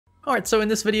Alright, so in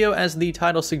this video, as the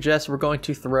title suggests, we're going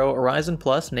to throw a Ryzen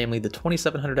Plus, namely the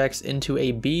 2700X, into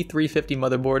a B350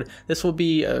 motherboard. This will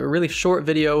be a really short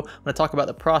video. I'm going to talk about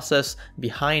the process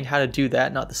behind how to do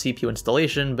that, not the CPU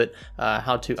installation, but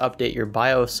how to update your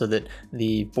BIOS so that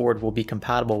the board will be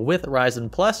compatible with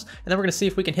Ryzen Plus. And then we're going to see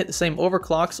if we can hit the same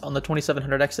overclocks on the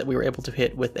 2700X that we were able to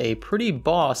hit with a pretty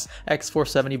boss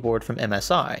X470 board from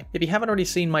MSI. If you haven't already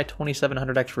seen my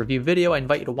 2700X review video, I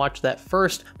invite you to watch that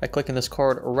first by clicking this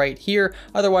card right here.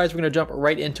 Otherwise, we're going to jump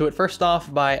right into it. First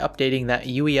off, by updating that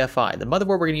UEFI. The motherboard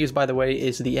we're going to use, by the way,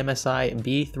 is the MSI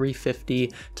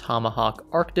B350 Tomahawk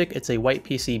Arctic. It's a white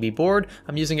PCB board.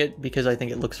 I'm using it because I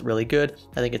think it looks really good.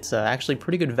 I think it's actually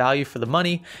pretty good value for the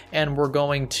money, and we're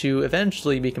going to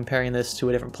eventually be comparing this to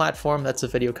a different platform. That's a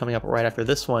video coming up right after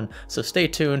this one, so stay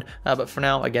tuned. But for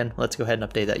now, again, let's go ahead and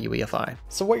update that UEFI.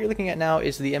 So what you're looking at now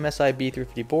is the MSI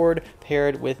B350 board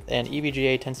paired with an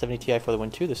EVGA 1070 Ti for the Win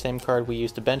 2, the same card we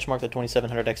used to benchmark the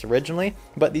 2700X originally,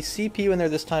 but the CPU in there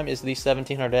this time is the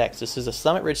 1700X. This is a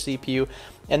Summit Ridge CPU,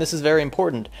 and this is very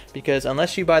important because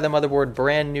unless you buy the motherboard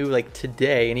brand new like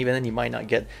today, and even then you might not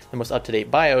get the most up-to-date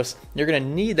BIOS, you're going to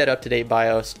need that up-to-date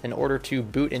BIOS in order to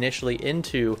boot initially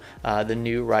into the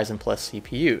new Ryzen Plus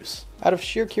CPUs. Out of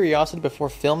sheer curiosity, before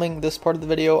filming this part of the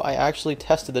video, I actually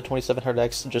tested the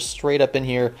 2700X just straight up in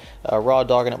here, raw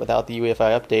dogging it without the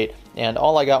UEFI update, and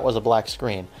all I got was a black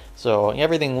screen. So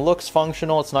everything looks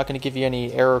functional. It's not going to give you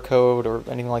any error code or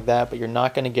anything like that, but you're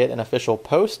not going to get an official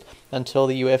post until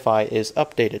the UEFI is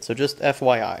updated. So just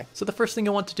FYI. So the first thing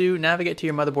you'll want to do, navigate to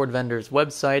your motherboard vendor's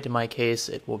website. In my case,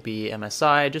 it will be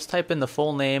MSI. Just type in the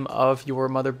full name of your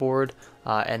motherboard,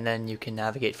 and then you can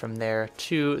navigate from there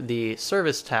to the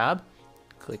service tab.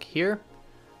 Click here,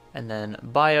 and then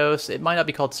BIOS. It might not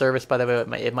be called service, by the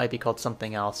way. It might be called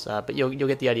something else, but you'll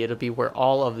get the idea. It'll be where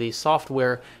all of the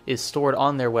software is stored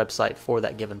on their website for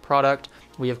that given product.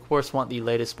 We of course want the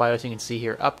latest BIOS. You can see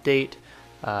here, update,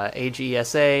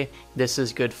 AGESA. This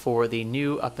is good for the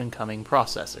new up-and-coming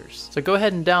processors. So go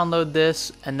ahead and download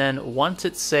this, and then once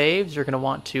it saves, you're going to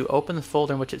want to open the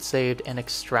folder in which it's saved and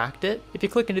extract it. If you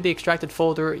click into the extracted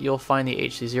folder, you'll find the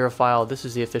HC0 file. This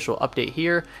is the official update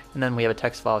here, and then we have a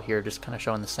text file here just kind of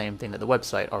showing the same thing that the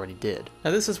website already did.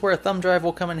 Now this is where a thumb drive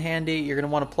will come in handy. You're going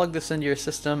to want to plug this into your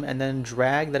system and then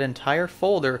drag that entire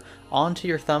folder onto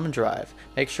your thumb drive.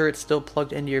 Make sure it's still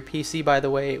plugged into your PC, by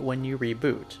the way, when you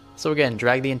reboot. So again,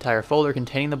 drag the entire folder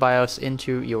containing the BIOS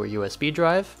into your USB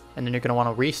drive, and then you're going to want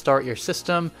to restart your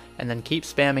system, and then keep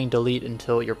spamming delete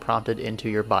until you're prompted into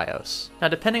your BIOS. Now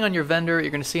depending on your vendor, you're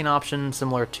going to see an option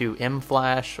similar to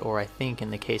M-Flash, or I think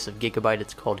in the case of Gigabyte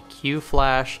it's called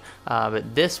Q-Flash,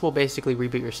 but this will basically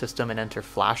reboot your system and enter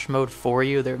flash mode for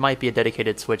you. There might be a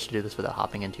dedicated switch to do this without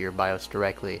hopping into your BIOS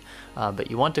directly,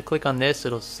 but you want to click on this.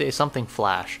 It'll say something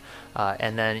flash,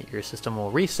 and then your system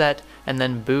will reset and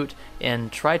then boot,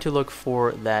 and try to look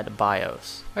for that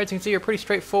BIOS. Alright, so you can see you're pretty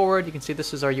straightforward. You can see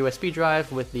this is our USB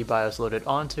drive with the BIOS loaded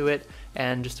onto it,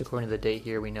 and just according to the date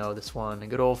here, we know this one, a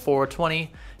good old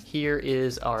 420. Here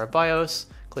is our BIOS.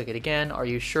 Click it again. Are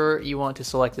you sure you want to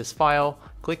select this file?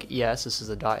 Click yes. This is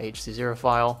a .hc0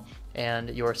 file, and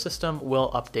your system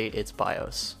will update its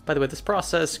BIOS. By the way, this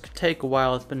process could take a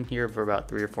while. It's been here for about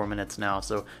 3 or 4 minutes now,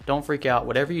 so don't freak out.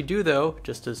 Whatever you do though,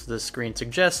 just as the screen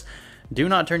suggests, do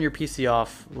not turn your PC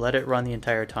off. Let it run the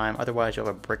entire time. Otherwise, you'll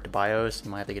have a bricked BIOS.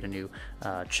 You might have to get a new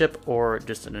chip or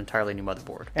just an entirely new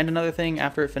motherboard. And another thing,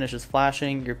 after it finishes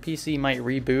flashing, your PC might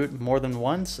reboot more than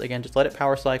once. Again, just let it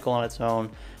power cycle on its own.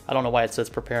 I don't know why it says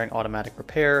preparing automatic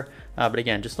repair, but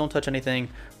again, just don't touch anything,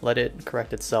 let it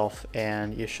correct itself,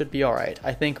 and you should be alright.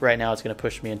 I think right now it's going to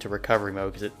push me into recovery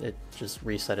mode because it just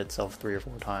reset itself 3 or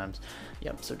 4 times.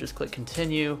 Yep, so just click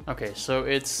continue. Okay, so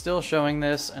it's still showing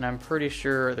this, and I'm pretty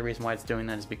sure the reason why it's doing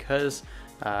that is because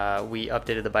we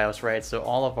updated the BIOS right, so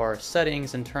all of our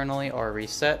settings internally are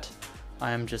reset.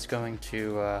 I'm just going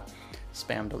to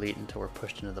spam delete until we're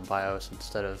pushed into the BIOS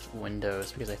instead of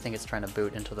Windows, because I think it's trying to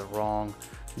boot into the wrong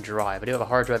drive. I do have a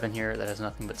hard drive in here that has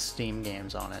nothing but Steam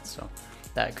games on it, so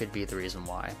that could be the reason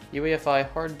why. UEFI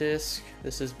hard disk,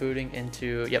 this is booting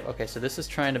into, yep, okay, so this is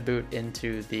trying to boot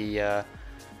into the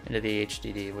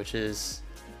HDD, which is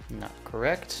not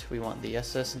correct. We want the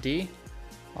SSD,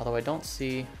 although I don't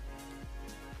see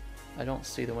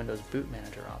the Windows Boot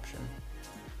Manager option.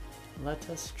 Let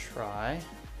us try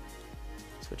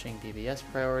switching BBS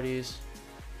priorities.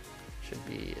 Should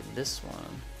be this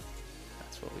one.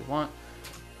 That's what we want.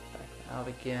 Back out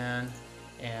again,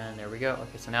 and there we go.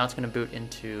 Okay, so now it's going to boot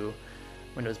into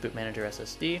Windows Boot Manager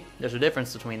SSD. There's a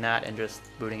difference between that and just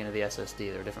booting into the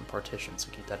SSD. There are different partitions,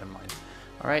 so keep that in mind.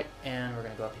 All right, and we're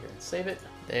gonna go up here and save it.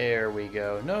 There we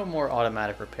go, no more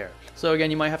automatic repair. So again,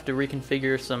 you might have to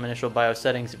reconfigure some initial BIOS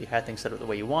settings if you had things set up the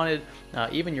way you wanted.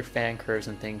 Even your fan curves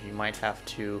and things you might have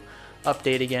to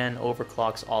update again,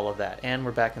 overclocks, all of that. And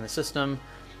we're back in the system,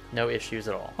 no issues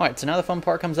at all. All right, so now the fun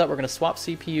part comes up. We're gonna swap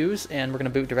CPUs and we're gonna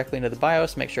boot directly into the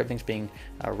BIOS, make sure everything's being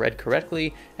read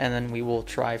correctly, and then we will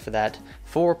try for that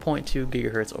 4.2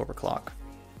 gigahertz overclock.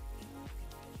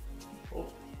 Oh.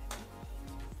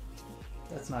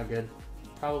 That's not good.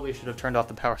 Probably should have turned off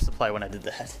the power supply when I did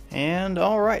that. And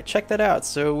all right, check that out.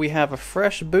 So we have a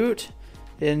fresh boot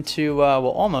into, well,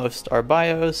 almost our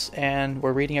BIOS, and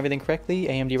we're reading everything correctly.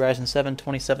 AMD Ryzen 7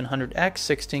 2700X,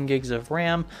 16 gigs of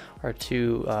RAM, our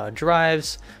two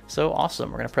drives. So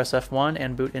awesome. We're gonna press F1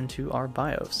 and boot into our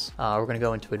BIOS. We're gonna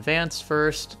go into advanced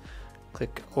first,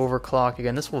 click overclock.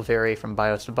 Again, this will vary from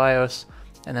BIOS to BIOS.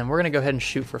 And then we're gonna go ahead and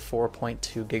shoot for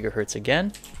 4.2 gigahertz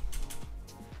again.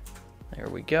 There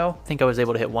we go. I think I was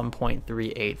able to hit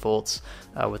 1.38 volts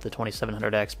with the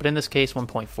 2700X, but in this case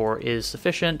 1.4 is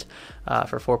sufficient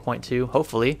for 4.2,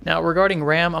 hopefully. Now regarding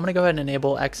RAM, I'm gonna go ahead and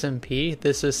enable XMP.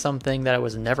 This is something that I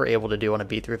was never able to do on a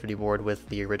B350 board with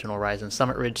the original Ryzen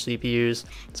Summit Ridge CPUs.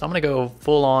 So I'm gonna go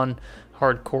full on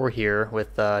hardcore here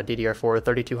with DDR4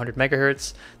 3200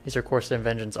 megahertz. These are Core 7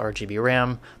 Vengeance RGB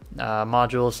RAM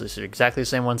modules. These are exactly the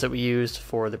same ones that we used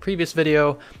for the previous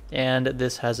video, and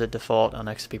this has a default on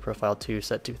XP Profile 2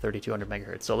 set to 3200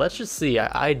 megahertz. So let's just see.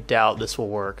 I doubt this will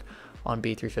work on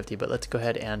B350, but let's go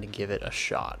ahead and give it a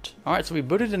shot. All right, so we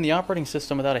booted in the operating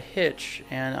system without a hitch,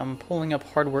 and I'm pulling up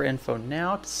hardware info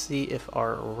now to see if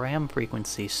our RAM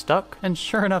frequency stuck. And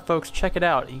sure enough, folks, check it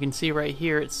out. You can see right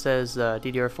here it says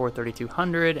DDR4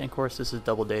 3200, and of course this is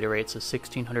double data rate, so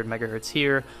 1600 megahertz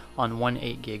here on 1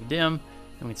 8 gig DIMM.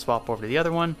 And we swap over to the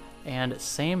other one, and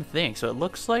same thing. So it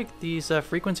looks like these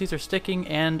frequencies are sticking,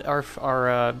 and our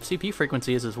CP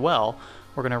frequency is as well.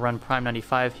 We're gonna run Prime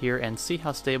 95 here and see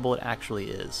how stable it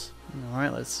actually is. All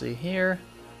right, let's see here.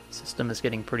 System is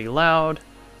getting pretty loud,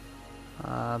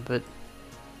 but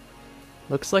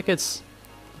looks like it's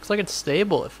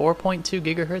stable at 4.2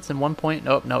 gigahertz and 1.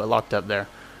 Oh no, it locked up there.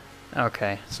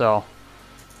 Okay, so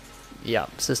yeah,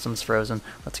 system's frozen.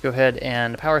 Let's go ahead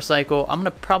and power cycle. I'm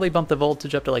gonna probably bump the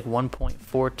voltage up to like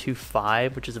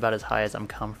 1.425, which is about as high as I'm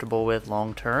comfortable with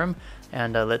long term.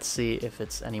 And let's see if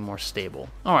it's any more stable.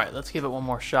 All right, let's give it one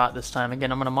more shot this time. Again,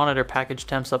 I'm gonna monitor package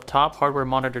temps up top. Hardware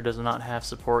monitor does not have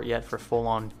support yet for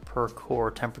full-on per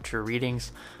core temperature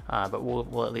readings, but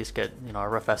we'll at least get a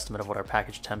rough estimate of what our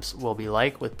package temps will be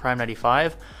like with Prime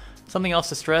 95. Something else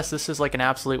to stress, this is like an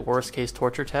absolute worst case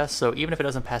torture test, so even if it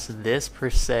doesn't pass this per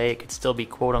se, it could still be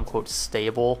quote unquote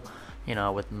stable,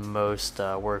 with most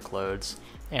workloads.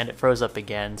 And it froze up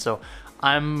again, so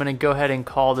I'm gonna go ahead and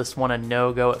call this one a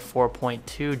no-go at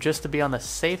 4.2 just to be on the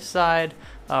safe side.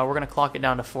 We're gonna clock it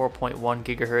down to 4.1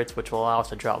 gigahertz, which will allow us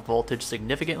to drop voltage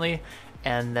significantly,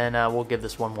 and then we'll give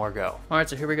this one more go. All right,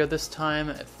 so here we go this time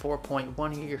at 4.1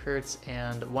 gigahertz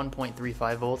and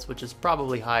 1.35 volts, which is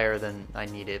probably higher than I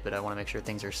needed, but I wanna make sure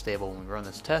things are stable when we run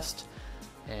this test.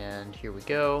 And here we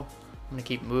go. I'm gonna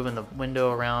keep moving the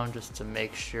window around just to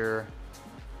make sure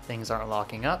things aren't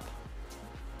locking up.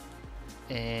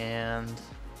 And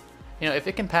if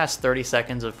it can pass 30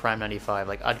 seconds of Prime 95,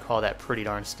 like I'd call that pretty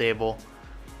darn stable.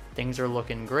 Things are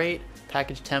looking great.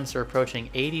 Package temps are approaching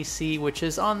 80C, which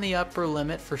is on the upper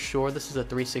limit for sure. This is a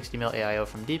 360mm AIO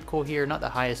from Deepcool here, not the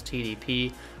highest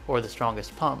TDP or the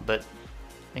strongest pump, but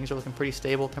things are looking pretty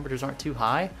stable. Temperatures aren't too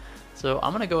high. So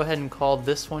I'm gonna go ahead and call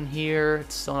this one here.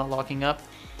 It's still not locking up.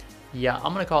 Yeah,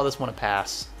 I'm gonna call this one a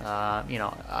pass.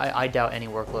 I doubt any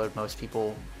workload most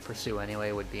people pursue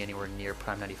anyway would be anywhere near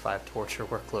Prime 95 torture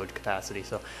workload capacity.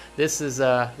 So this is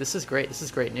great. This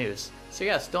is great news. So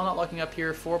yeah, still not locking up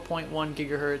here. 4.1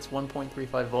 gigahertz,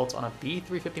 1.35 volts on a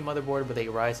B350 motherboard with a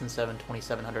Ryzen 7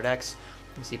 2700X.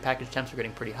 You can see package temps are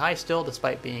getting pretty high still,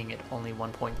 despite being at only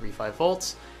 1.35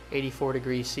 volts, 84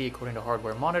 degrees C according to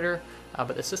hardware monitor.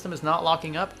 But the system is not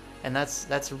locking up, and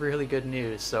that's really good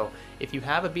news. So if you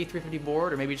have a B350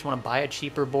 board, or maybe you just want to buy a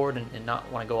cheaper board and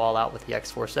not want to go all out with the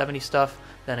X470 stuff,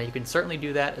 then you can certainly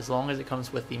do that as long as it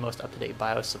comes with the most up-to-date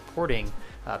BIOS supporting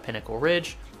Pinnacle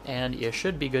Ridge, and you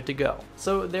should be good to go.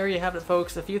 So there you have it,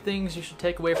 folks. A few things you should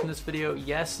take away from this video.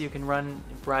 Yes, you can run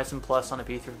Ryzen Plus on a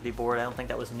B350 board. I don't think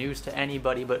that was news to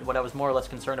anybody, but what I was more or less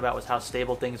concerned about was how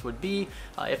stable things would be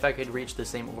if I could reach the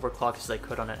same overclock as I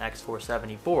could on an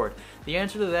X470 board. The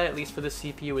answer to that, at least for this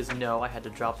CPU, is no. I had to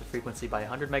drop the frequency by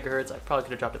 100 megahertz. I probably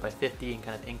could have dropped it by 50 and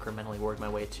kind of incrementally worked my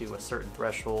way to a certain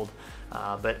threshold.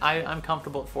 But I'm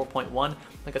comfortable at 4.1.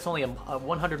 Like, it's only a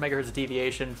 100 megahertz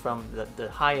deviation from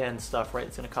the high-end stuff, right?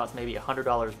 It's going to cost maybe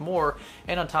 $100 more,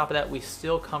 and on top of that, we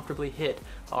still comfortably hit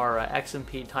our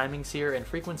XMP timings here and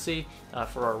frequency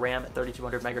for our RAM at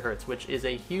 3200 megahertz, which is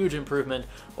a huge improvement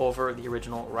over the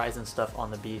original Ryzen stuff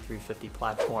on the B350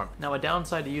 platform. Now, a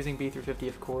downside to using B350,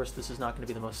 of course, this is not going to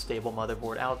be the most stable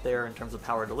motherboard out there in terms of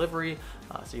power delivery,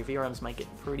 so your VRMs might get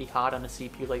pretty hot on a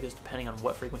CPU like this depending on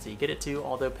what frequency you get it to,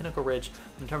 although Pinnacle Ridge,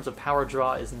 in terms of power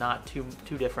draw, is not too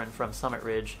different from Summit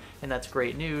Ridge, and that's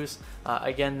great news.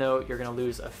 Again, though, you're going to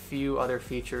lose a few other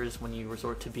features when you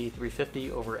resort to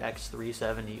B350 over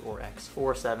X370 or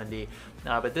X470,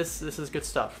 but this is good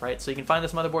stuff, right? So you can find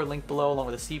this motherboard linked below along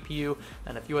with a CPU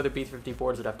and a few other B350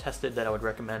 boards that I've tested that I would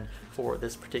recommend for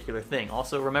this particular thing.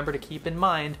 Also, remember to keep in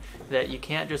mind that you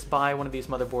can't just buy one of these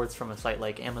motherboards from a site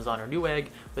like Amazon or Newegg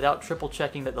without triple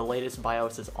checking that the latest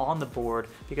BIOS is on the board,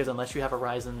 because unless you have a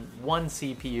Ryzen 1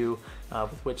 CPU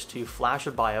with which to flash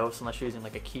a BIOS, unless you're using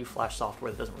like a Q flash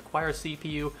software that doesn't require a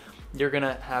CPU, you're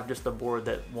gonna have just a board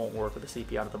that won't work with a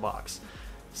CPU out of the box.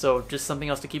 So just something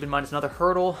else to keep in mind. Is another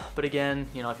hurdle, but again,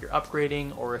 you know, if you're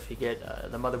upgrading or if you get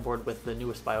the motherboard with the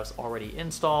newest BIOS already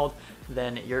installed,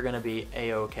 then you're gonna be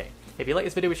a-okay. If you like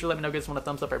this video, be sure to let me know. Give this one a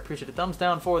thumbs up. I appreciate a thumbs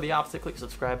down. For the opposite, click the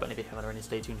subscribe button if you haven't already.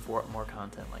 Stay tuned for more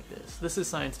content like this. This is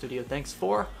Science Studio. Thanks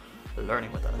for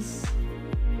learning with us.